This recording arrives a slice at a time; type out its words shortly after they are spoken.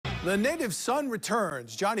The native son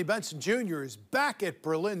returns. Johnny Benson Jr. is back at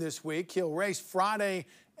Berlin this week. He'll race Friday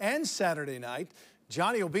and Saturday night.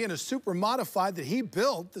 Johnny will be in a super modified that he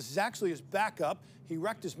built. This is actually his backup. He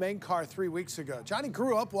wrecked his main car 3 weeks ago. Johnny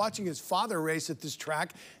grew up watching his father race at this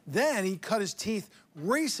track. Then he cut his teeth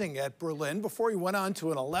racing at Berlin before he went on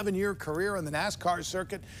to an 11-year career on the NASCAR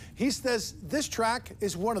circuit. He says this track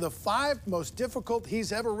is one of the 5 most difficult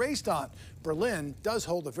he's ever raced on. Berlin does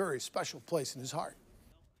hold a very special place in his heart.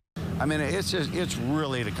 I mean, it's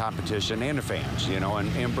really the competition and the fans, you know,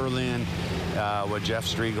 and in Berlin, what Jeff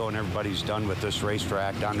Striegel and everybody's done with this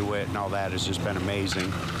racetrack, down to it and all that has just been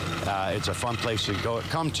amazing. It's a fun place to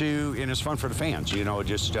come to, and it's fun for the fans, you know,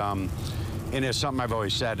 just, and it's something I've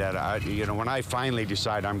always said that, you know, when I finally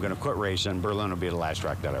decide I'm going to quit racing, Berlin will be the last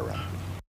track that I run.